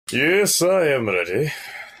Yes, I am ready.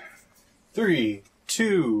 3,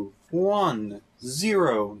 2, 1,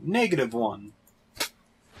 0, -1.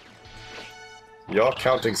 Your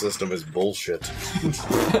counting system is bullshit.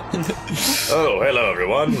 Oh, hello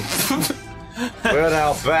everyone. We're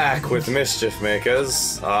now back with Mischief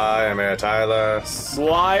Makers. I am Air Tyler.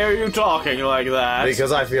 Why are you talking like that?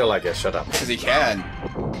 Because I feel like it. Shut up. Because he can.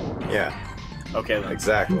 Yeah, Okay then.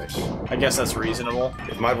 exactly. I guess that's reasonable.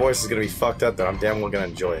 If my voice is gonna be fucked up, then I'm damn well gonna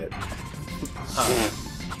enjoy it.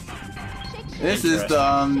 This is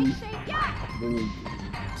the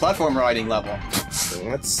platform riding level.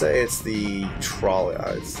 Let's say it's the trolley.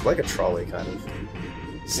 It's like a trolley, kind of.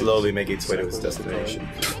 Slowly making its way to its destination.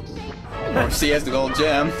 Or he has the gold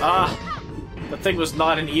gem. Ah! The thing was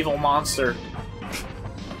not an evil monster.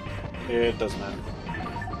 It doesn't matter.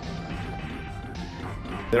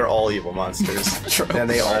 They're all evil monsters. And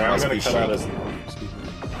they all I'm must gonna be cut out shaken. as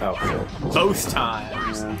Oh, sure. Both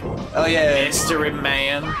times. Oh yeah, Mystery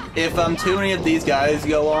Man. if too many of these guys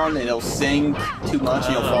go on, it'll sing too much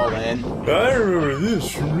and you'll fall in. I remember this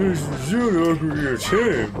from your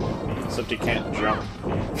team. Except he can't jump.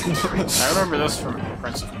 I remember this from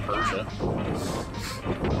Prince of Persia.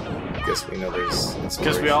 I guess we know there's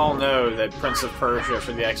Because we all know that Prince of Persia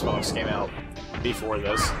for the Xbox came out before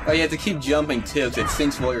this. Oh, you have to keep jumping too, because it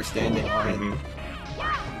sinks while you're standing on it.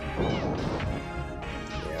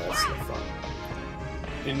 Yeah, that's no fun.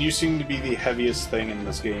 And you seem to be the heaviest thing in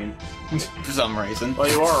this game. For some reason. Well,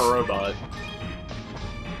 you are a robot.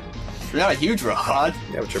 You're not a huge robot.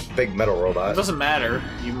 Yeah, but you're a big metal It robot. doesn't matter.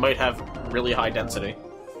 You might have really high density.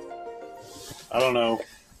 I don't know.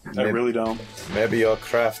 I Maybe- really don't. Maybe you're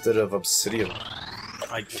crafted of obsidian.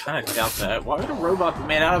 I kind of doubt that. Why would a robot be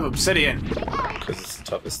made out of obsidian? Because it's the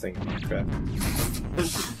toughest thing to craft.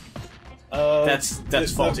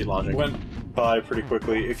 That's faulty logic. Went by pretty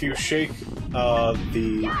quickly. If you shake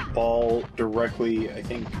the ball directly, I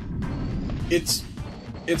think it's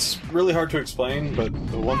really hard to explain, but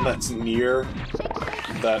the one that's near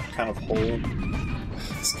that kind of hole,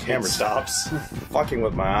 This camera camera stops. fucking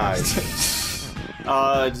with my eyes.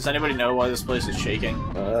 Does anybody know why this place is shaking?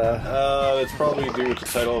 It's probably due to the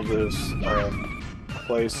title of this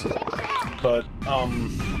place, but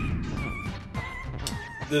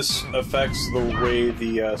this affects the way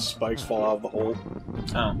the spikes fall out of the hole.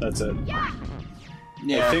 Oh. That's it.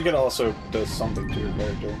 Yeah. I think it also does something to your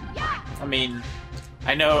character. I mean,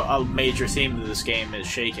 I know a major theme of this game is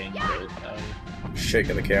shaking, but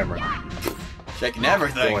Shaking the camera. Shaking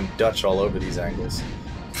everything. Going Dutch all over these angles.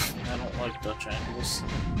 I don't like Dutch angles.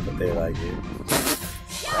 But they like you.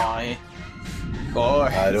 Why? Of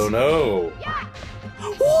course. I don't know.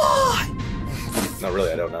 Why? No,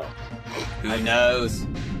 really, I don't know. Who knows?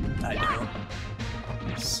 I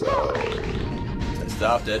don't. So, I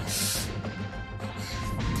stopped it.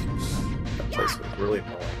 that place was really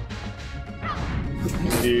annoying.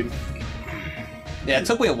 Indeed. Yeah, it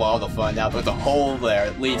took me a while to find out, but the hole there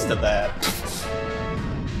it leads to that.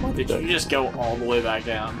 Did you just go all the way back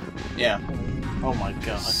down? Yeah. Oh my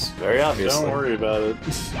god. Very obvious. Don't worry about it.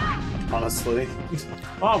 Honestly.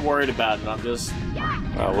 I'm not worried about it, I'm just...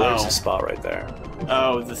 Oh, there's a spot right there.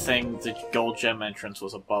 Oh, the gold gem entrance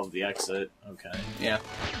was above the exit. Okay. Yeah.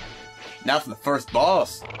 Now for the first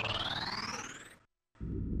boss.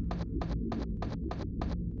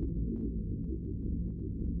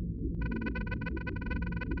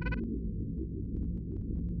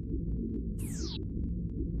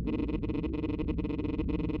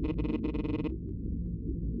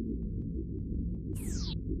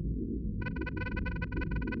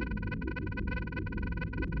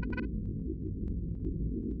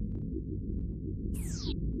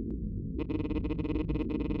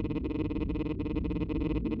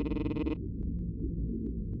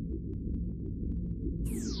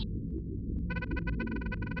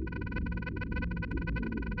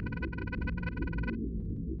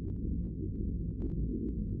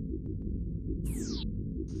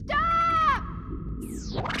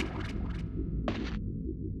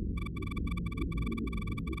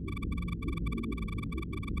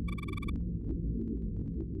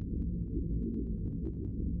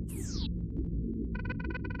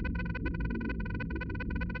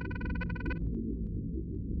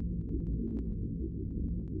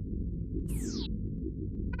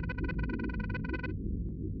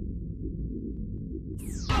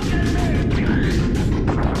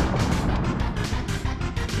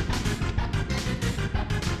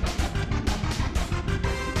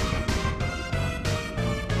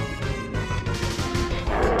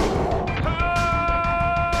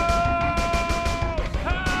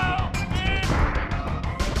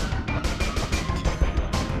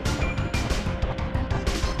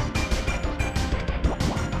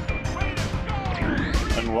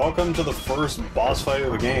 welcome to the first boss fight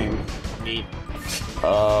of the game. Neat.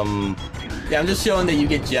 Yeah, I'm just showing that you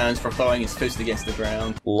get gems for throwing his fist against the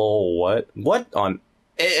ground. Lol, what? What on...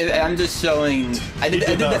 I'm just showing... I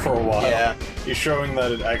did that for a while. Yeah. You're showing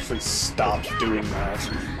that it actually stopped doing that.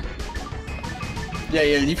 Yeah,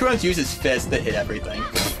 you pretty much use his fist to hit everything.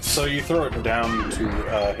 So you throw it down to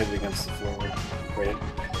hit it against the floor. Wait.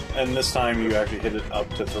 And this time you actually hit it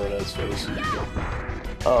up to throw it at his face.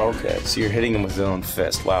 Oh, okay. So you're hitting him with his own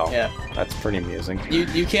fist. Wow. Yeah. That's pretty amusing.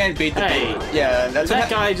 You can't beat the Hey, big... Yeah, that's Did what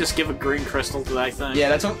that guy just give a green crystal to that thing?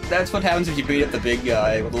 Yeah, that's what happens if you beat up the big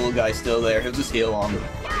guy with the little guy still there. He'll just heal on him.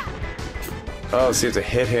 Oh, so you have to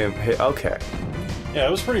hit him. Okay. Yeah,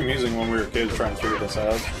 it was pretty amusing when we were kids trying to figure this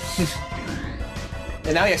out.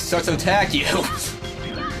 And now he starts to attack you.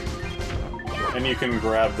 And you can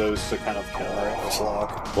grab those to kind of counter it or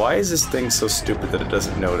block. Why is this thing so stupid that it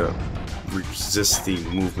doesn't know to resist the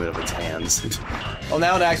movement of its hands? Well,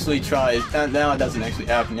 now it actually tries. Now it doesn't actually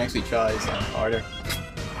happen. It actually tries harder.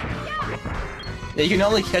 Yeah, you can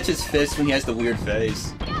only catch his fist when he has the weird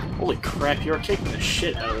face. Holy crap, you're kicking the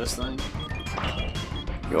shit out of this thing.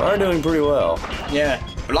 You are doing pretty well. Yeah,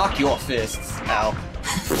 block your fists. Ow.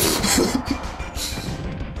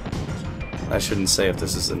 I shouldn't say if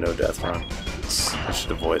this is a no-death run. I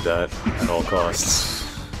should avoid that at all costs.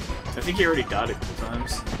 I think you already died a couple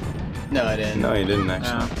times. No, I didn't. No, you didn't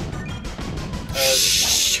actually.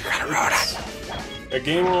 Shh, you're gonna ruin it. A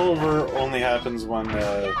game over only happens when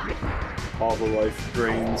all the life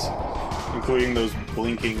drains, including those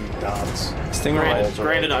blinking dots. This thing right.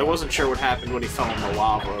 Granted, I wasn't sure what happened when he fell in the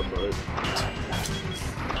lava, but...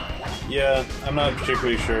 Yeah, I'm not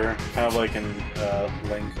particularly sure. Kind of like in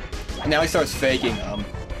Link. Now he starts faking them.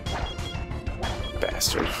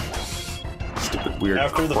 Bastard. Stupid weird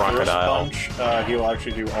After the crocodile. first punch, he'll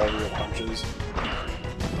actually do all real punches.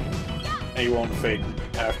 And he won't fake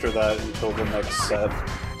after that until the next set.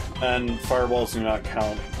 And fireballs do not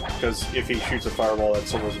count, because if he shoots a fireball, that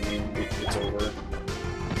still doesn't mean it's over.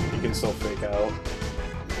 He can still fake out.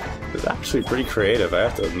 It's actually pretty creative, I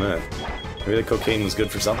have to admit. Maybe the cocaine was good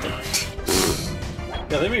for something.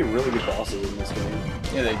 Yeah, they made really good bosses in this game.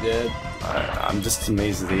 Yeah, they did. I'm just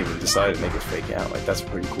amazed that they even decided to make it fake out. Like, that's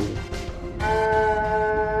pretty cool.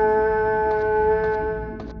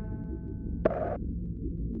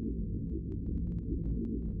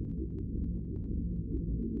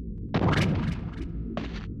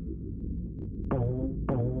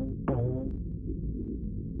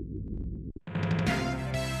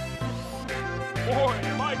 Boy,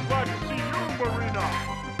 am I glad to see you, Marina!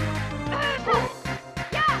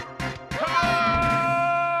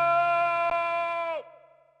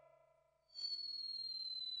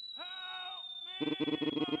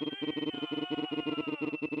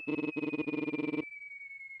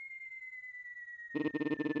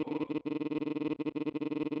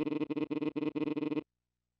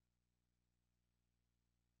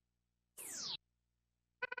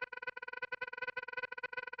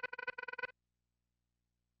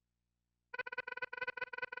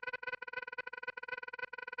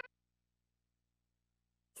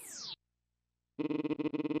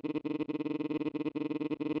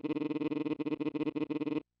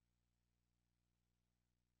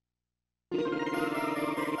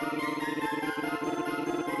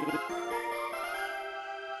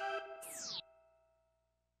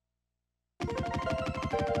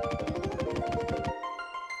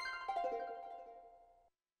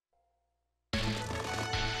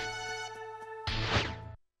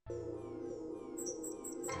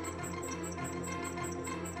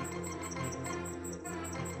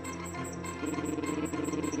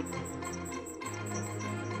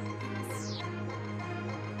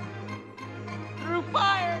 Through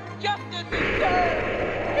fire, justice is served.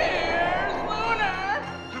 Here's Lunar.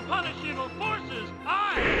 To punish evil forces,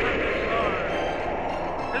 I have been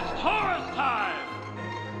charged. It's Taurus time!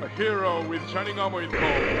 A hero with shining armor is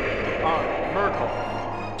called Myrtle.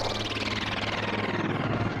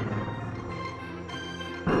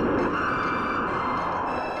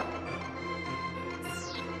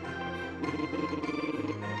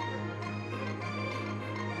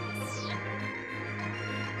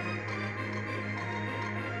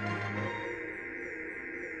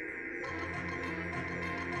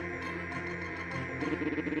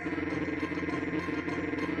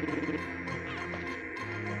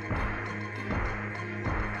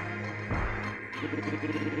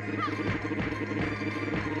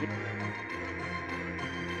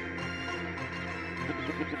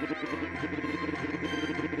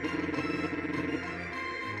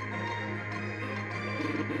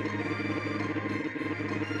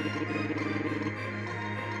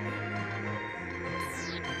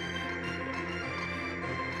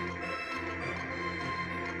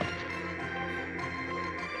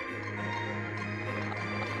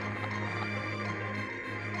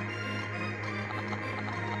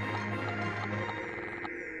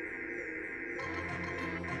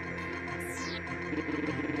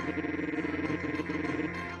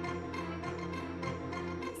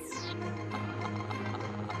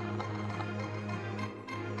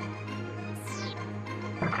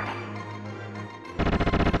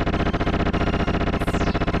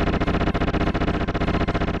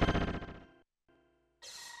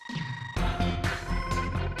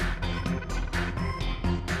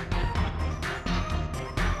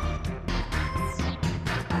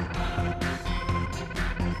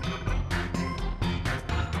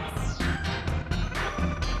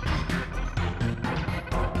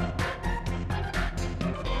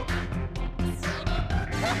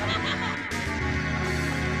 Ha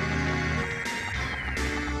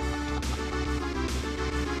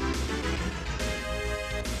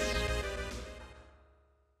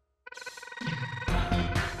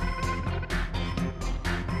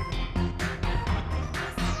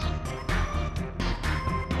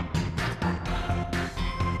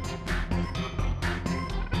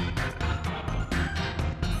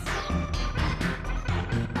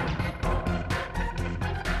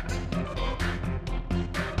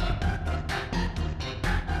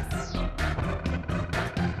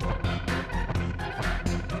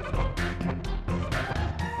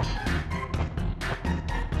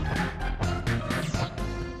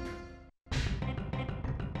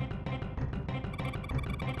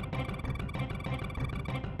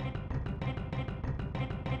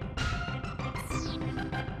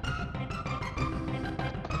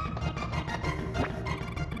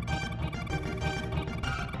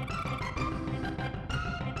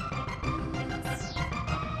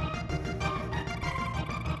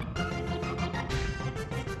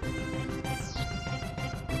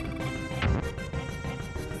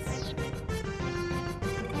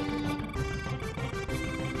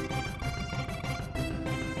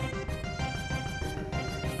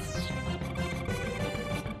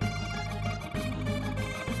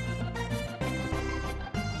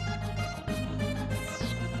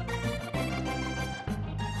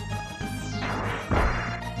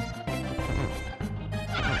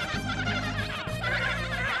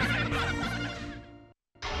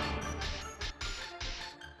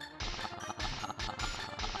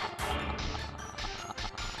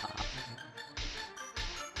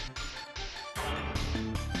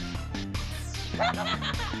ha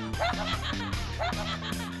ha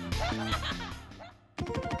ha!